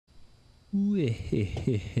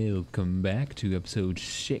Welcome back to episode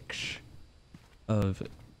 6 of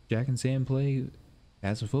Jack and Sam play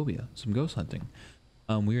Phasmophobia, some ghost hunting.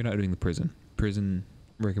 We are not doing the prison. Prison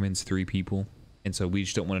recommends 3 people, and so we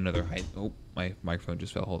just don't want another high. Oh, my microphone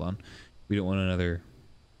just fell. Hold on. We don't want another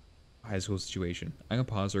high school situation. I'm gonna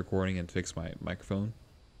pause the recording and fix my microphone.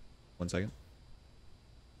 1 second.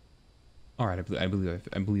 All right, I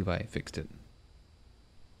believe I fixed it.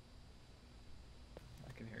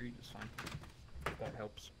 I can hear you just fine. That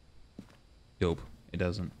helps. Dope. It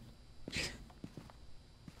doesn't.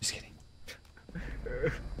 Just kidding.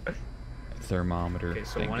 Thermometer. Okay,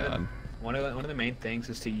 so thank God. one of the main things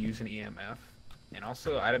is to use an EMF, and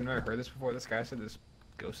also I've never heard this before. This guy said this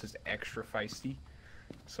ghost is extra feisty,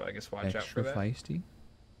 so I guess watch out for that. Extra feisty.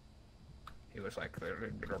 He was like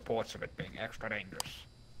the reports of it being extra dangerous.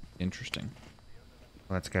 Interesting.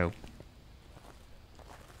 Let's go.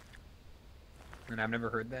 And I've never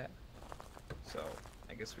heard that, so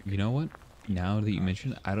I guess we. You know what? Now that you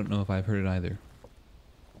mention it, I don't know if I've heard it either.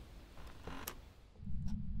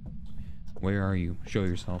 Where are you? Show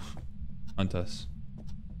yourself. Hunt us.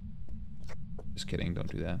 Just kidding.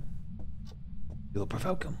 Don't do that. You'll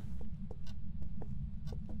provoke him.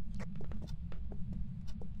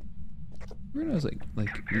 Everyone knows, like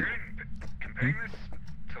comparing this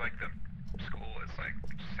to like the school is like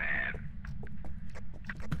sad.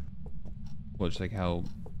 well, just like how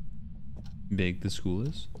big the school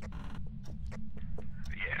is.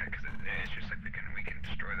 Yeah, because it's just like we can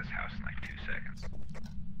destroy this house in like 2 seconds.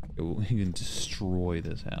 You can destroy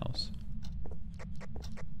this house.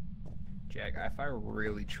 Jack, if I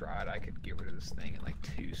really tried, I could get rid of this thing in like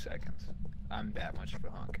 2 seconds. I'm that much of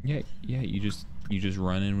a hunk. Yeah. You just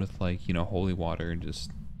run in with, like, you know, holy water and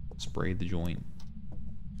just spray the joint.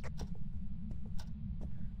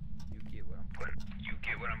 You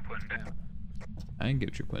get what I'm putting down. I can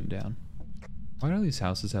get what you're putting down. Why do all these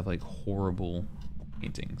houses have like horrible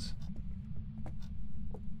paintings?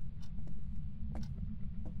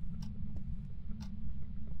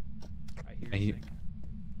 I hear you.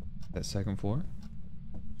 That second floor?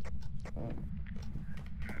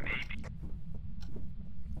 Maybe.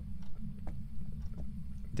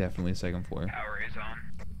 Definitely second floor. Power is on.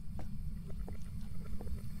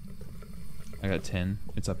 I got 10.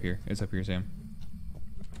 It's up here. It's up here, Sam.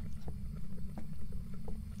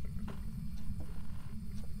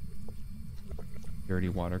 Dirty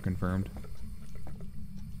water confirmed.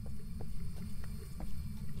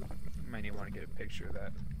 You might need to want to get a picture of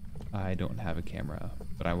that. I don't have a camera,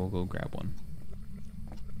 but I will go grab one.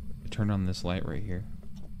 I turned on this light right here.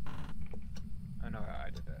 I know how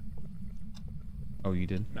I did that. Oh, you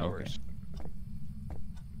did? No Okay. worries.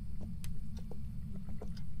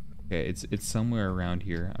 Okay, it's somewhere around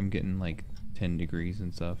here. I'm getting like 10 degrees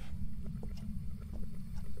and stuff.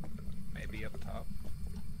 Maybe up top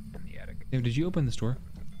in the attic. Dave, did you open this door?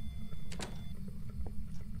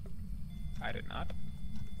 I did not.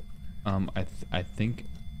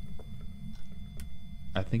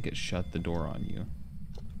 I think it shut the door on you.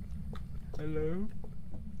 Hello?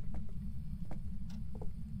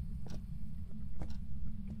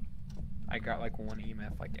 I got like one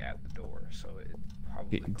EMF like at the door, so it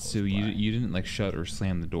probably closed So by. you didn't like shut or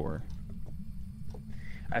slam the door.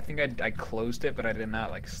 I think I closed it, but I did not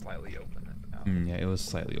like slightly open it. No. Yeah, it was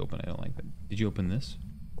slightly open. I don't like that. Did you open this?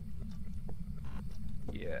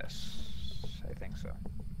 Yes, I think so.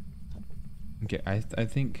 Okay, I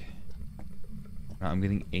think I'm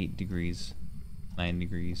getting 8 degrees, 9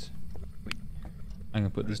 degrees. I'm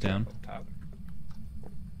gonna put this down. Up top.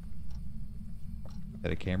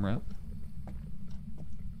 Set a camera up.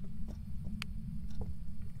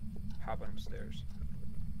 Hopping upstairs.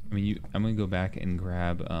 I mean, I'm gonna go back and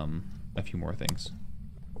grab a few more things.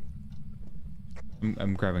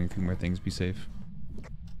 I'm grabbing a few more things. Be safe.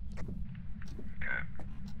 Okay.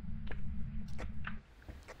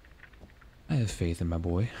 I have faith in my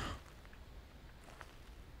boy.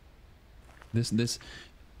 This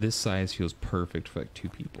size feels perfect for like 2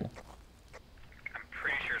 people. I'm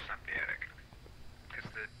pretty sure it's not the attic.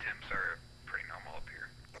 Because the temps are pretty normal up here.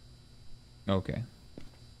 Okay.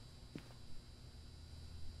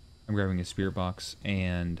 I'm grabbing a spirit box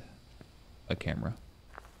and a camera.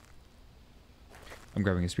 I'm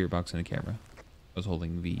grabbing a spirit box and a camera. I was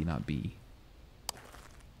holding V, not B.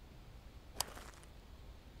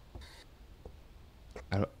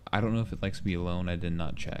 I don't know if it likes to be alone. I did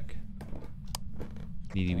not check.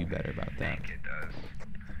 Need to be better about I that. think it does.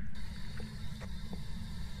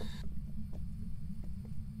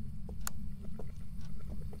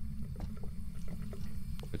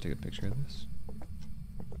 Go take a picture of this.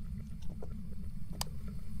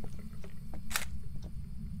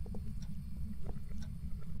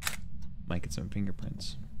 Might get some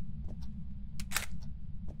fingerprints.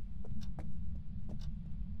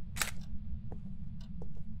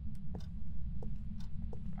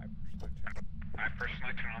 I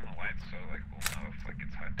personally turn on the lights so like we'll know if like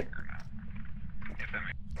it's hunting or not. If that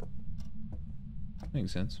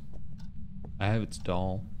Makes sense. I have its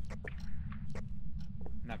doll.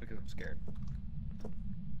 Not because I'm scared.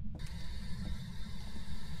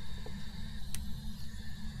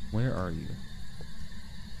 Where are you?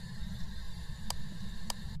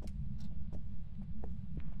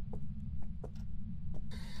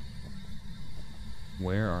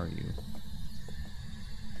 Where are you?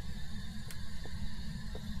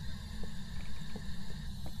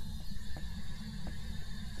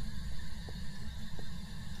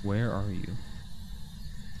 Where are you?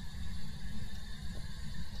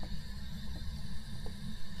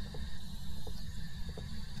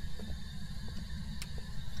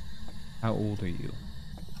 How old are you?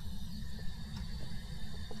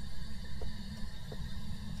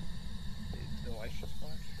 Did the lights just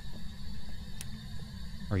flash?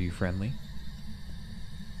 Are you friendly?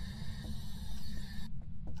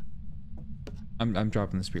 I'm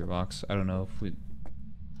dropping the spirit box. I don't know if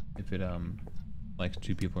it likes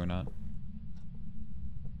 2 people or not.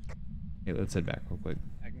 Okay, let's head back real quick.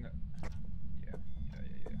 I can go. Yeah.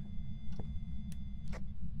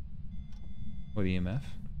 What EMF?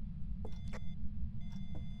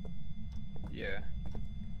 Yeah.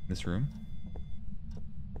 This room?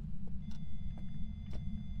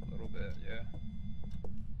 A little bit, yeah.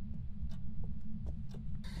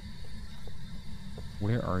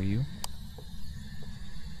 Where are you?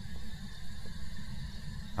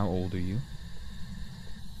 How old are you?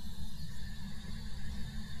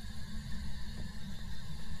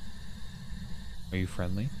 Are you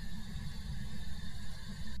friendly?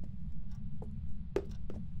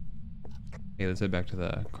 Okay, let's head back to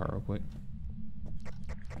the car real quick.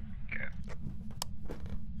 Okay.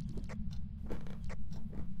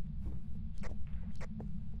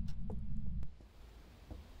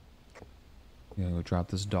 You know, go drop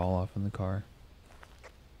this doll off in the car.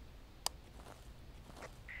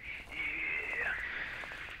 Yeah.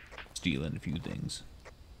 Stealing a few things.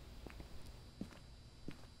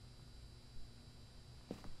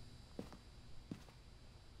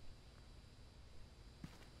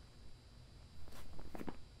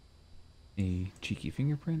 A cheeky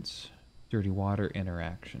fingerprints, dirty water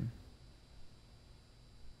interaction.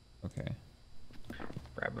 Okay.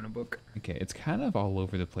 Grabbing a book. Okay, it's kind of all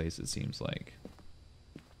over the place, it seems like.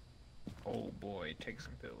 Oh boy, take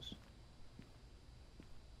some pills.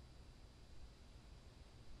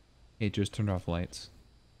 Hey, just turned off lights.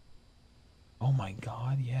 Oh my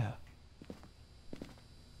god, yeah.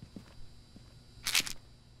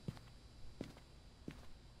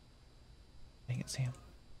 Dang it, Sam.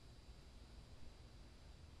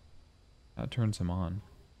 That turns him on.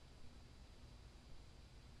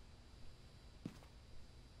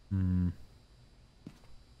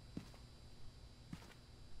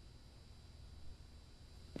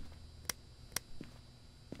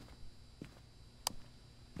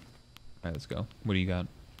 Alright, let's go. What do you got?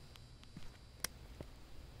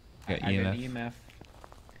 You got I got EMF? EMF.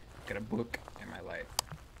 Got a book and my light.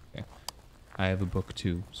 Okay. I have a book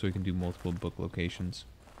too, so we can do multiple book locations.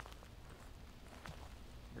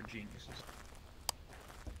 We're geniuses.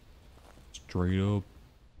 Straight up.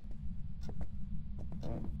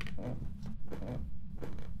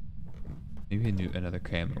 Maybe another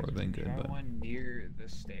camera would have been good, Try but one near the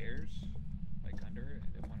stairs, like under it,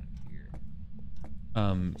 and then one here.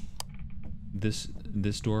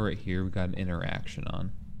 this door right here we got an interaction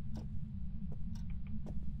on.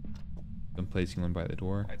 I'm placing one by the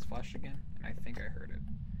door. Lights flashed again, and I think I heard it.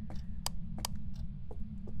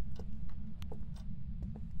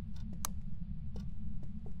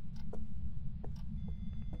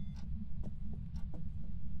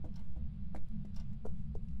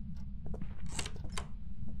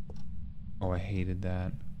 Oh, I hated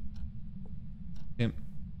that. Yep.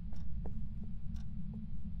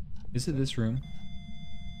 Is it this room?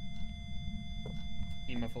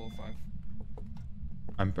 EMF level 5.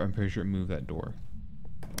 I'm pretty sure it moved that door.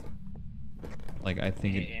 Like I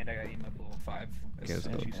think it. And I got EMF level 5 Okay, as let's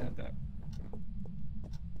soon as go. you said that.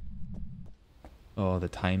 Oh, the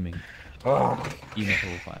timing. Oh. EMF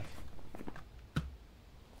level 5.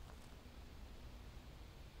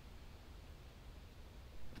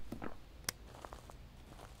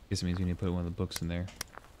 Guess it means we need to put one of the books in there.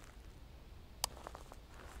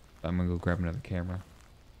 I'm gonna go grab another camera.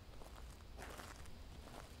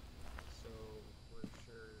 So we're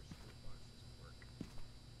sure spirit box doesn't work.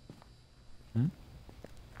 Hmm?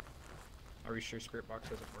 Are we sure spirit box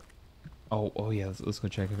doesn't work? Oh yeah, let's go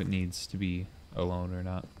check if it needs to be alone or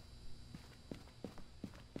not.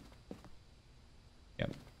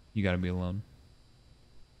 Yep, you gotta be alone.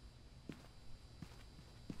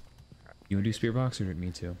 You wanna do Spear Box or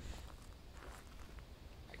me too?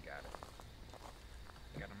 I got it.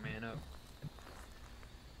 I got a man up.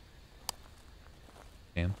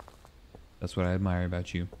 Damn. That's what I admire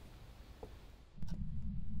about you.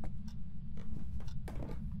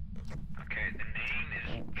 Okay, the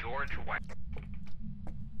name is George White.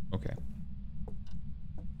 Okay.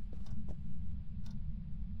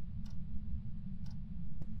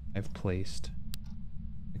 I've placed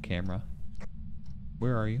a camera.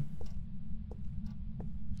 Where are you?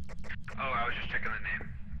 Oh, I was just checking the name.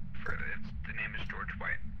 The name is George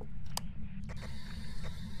White.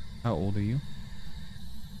 How old are you?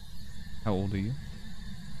 How old are you?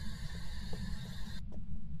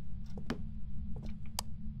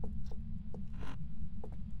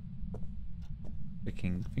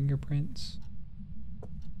 Picking fingerprints.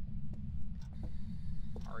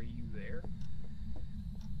 Are you there?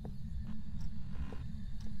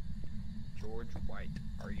 George White,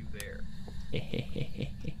 are you there?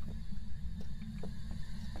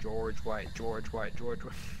 George White, George White, George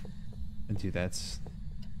White. Dude,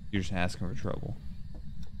 you're just asking for trouble.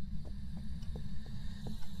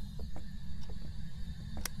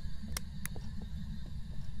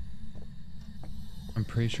 I'm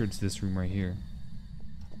pretty sure it's this room right here.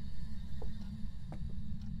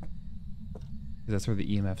 That's where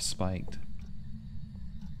the EMF spiked.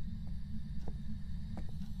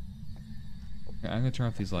 I'm gonna turn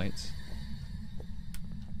off these lights.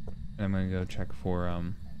 And I'm gonna go check for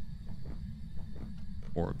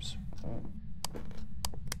orbs.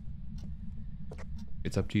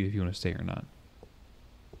 It's up to you if you want to stay or not.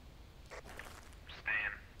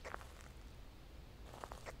 Stan.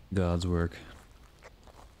 God's work.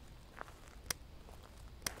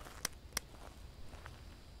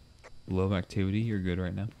 Low activity, you're good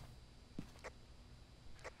right now.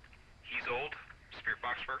 He's old. Spirit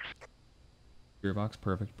box works. Spirit box,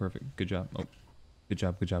 perfect, perfect. Good job. Oh, good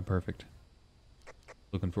job, perfect.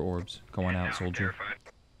 Looking for orbs. Go on And out, now I'm soldier. terrified.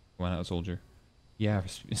 Go on out, soldier. Yeah,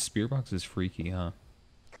 Spirit box is freaky, huh?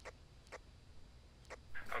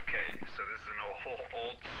 Okay, so this is an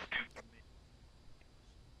old stupid.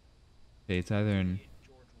 Okay, it's either an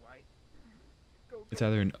George White. It's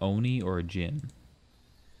either an Oni or a Jinn.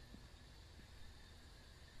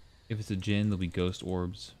 If it's a Jinn, there'll be ghost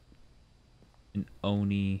orbs. An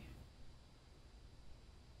Oni...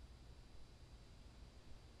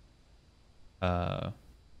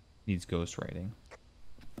 needs ghost writing.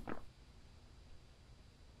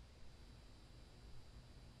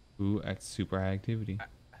 Ooh, at super high activity.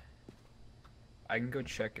 I can go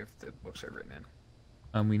check if the books are written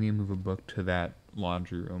in. We need to move a book to that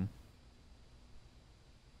laundry room.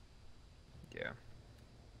 Yeah,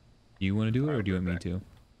 Do you want to do it, or I'll do you go want me back. to?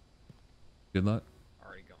 Good luck.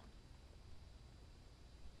 already going.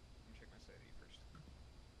 Let me check my side first.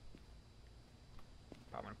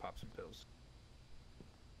 I'm gonna pop some pills.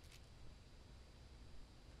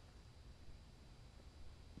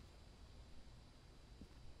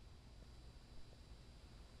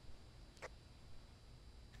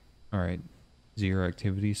 Alright. 0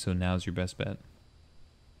 activity, so now's your best bet.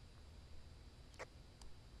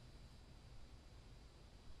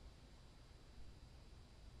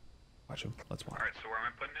 Watch him. Let's watch. Alright, so where am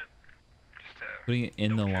I putting it? Just Putting it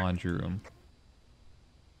in the double check. laundry room.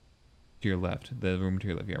 To your left. The room to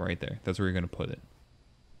your left. Yeah, right there. That's where you're going to put it.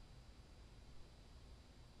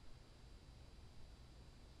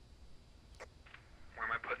 Where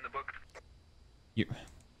am I putting the book?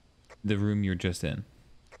 The room you're just in.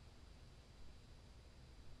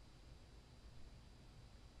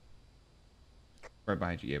 Right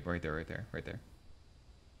behind you. Yeah, right there, right there, right there.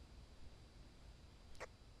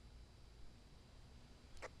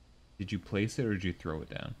 Did you place it or did you throw it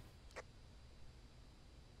down?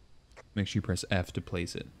 Make sure you press F to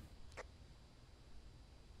place it.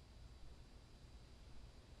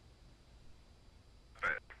 But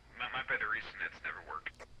my bet of recent it's never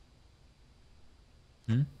worked.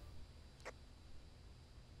 Hmm?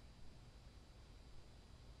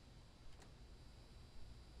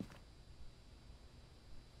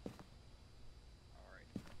 Alright.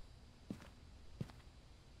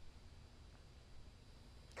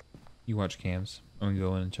 You watch cams. I'm gonna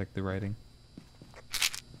go in and check the writing.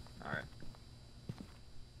 Alright.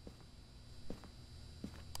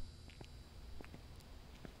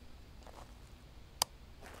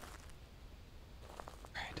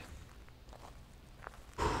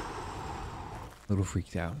 Little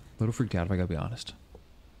freaked out. Little freaked out if I gotta be honest.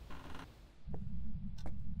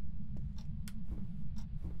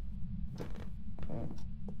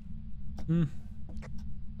 Hmm.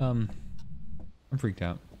 I'm freaked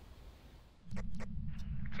out.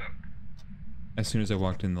 So, As soon as I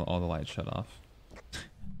walked in, all the lights shut off.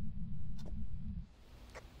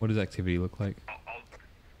 What does activity look like?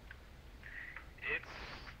 it's...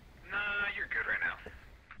 Nah, you're good right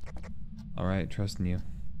now. Alright, trusting you.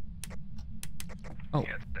 Oh,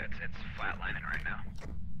 Yeah, it's flatlining right now.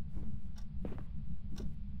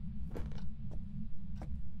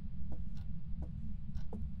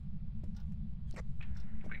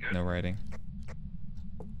 We good? no writing.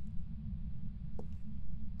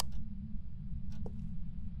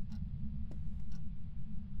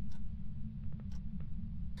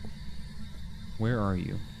 Where are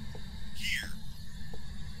you?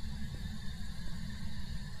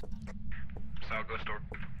 South ghost door.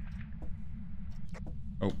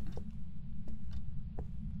 Oh.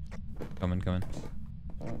 Coming.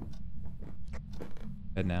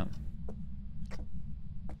 Heading out.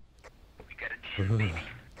 We got a chance, baby.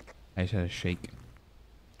 I just had a shake.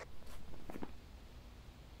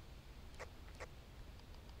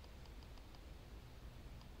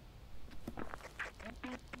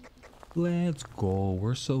 Let's go.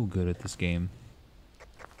 We're so good at this game.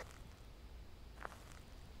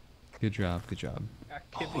 Good job.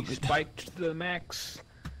 Activity spiked to the max.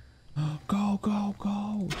 Go.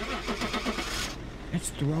 It's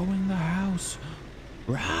throwing the house.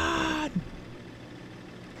 Run!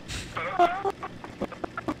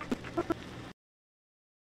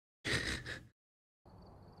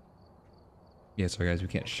 Yeah, sorry guys, we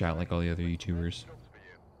can't shout like all the other YouTubers.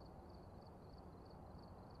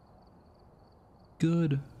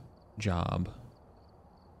 Good job.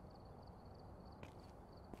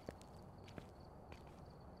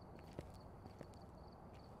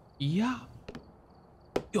 Yeah.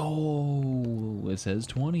 Oh, it says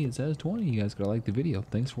 20. It says 20. You guys gotta like the video.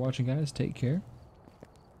 Thanks for watching, guys. Take care.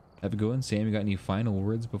 Have a good one. Sam, you got any final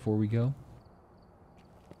words before we go?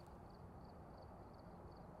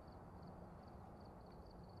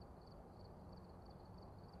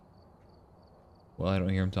 Well, I don't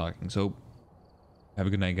hear him talking. So, have a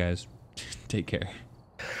good night, guys. Take care.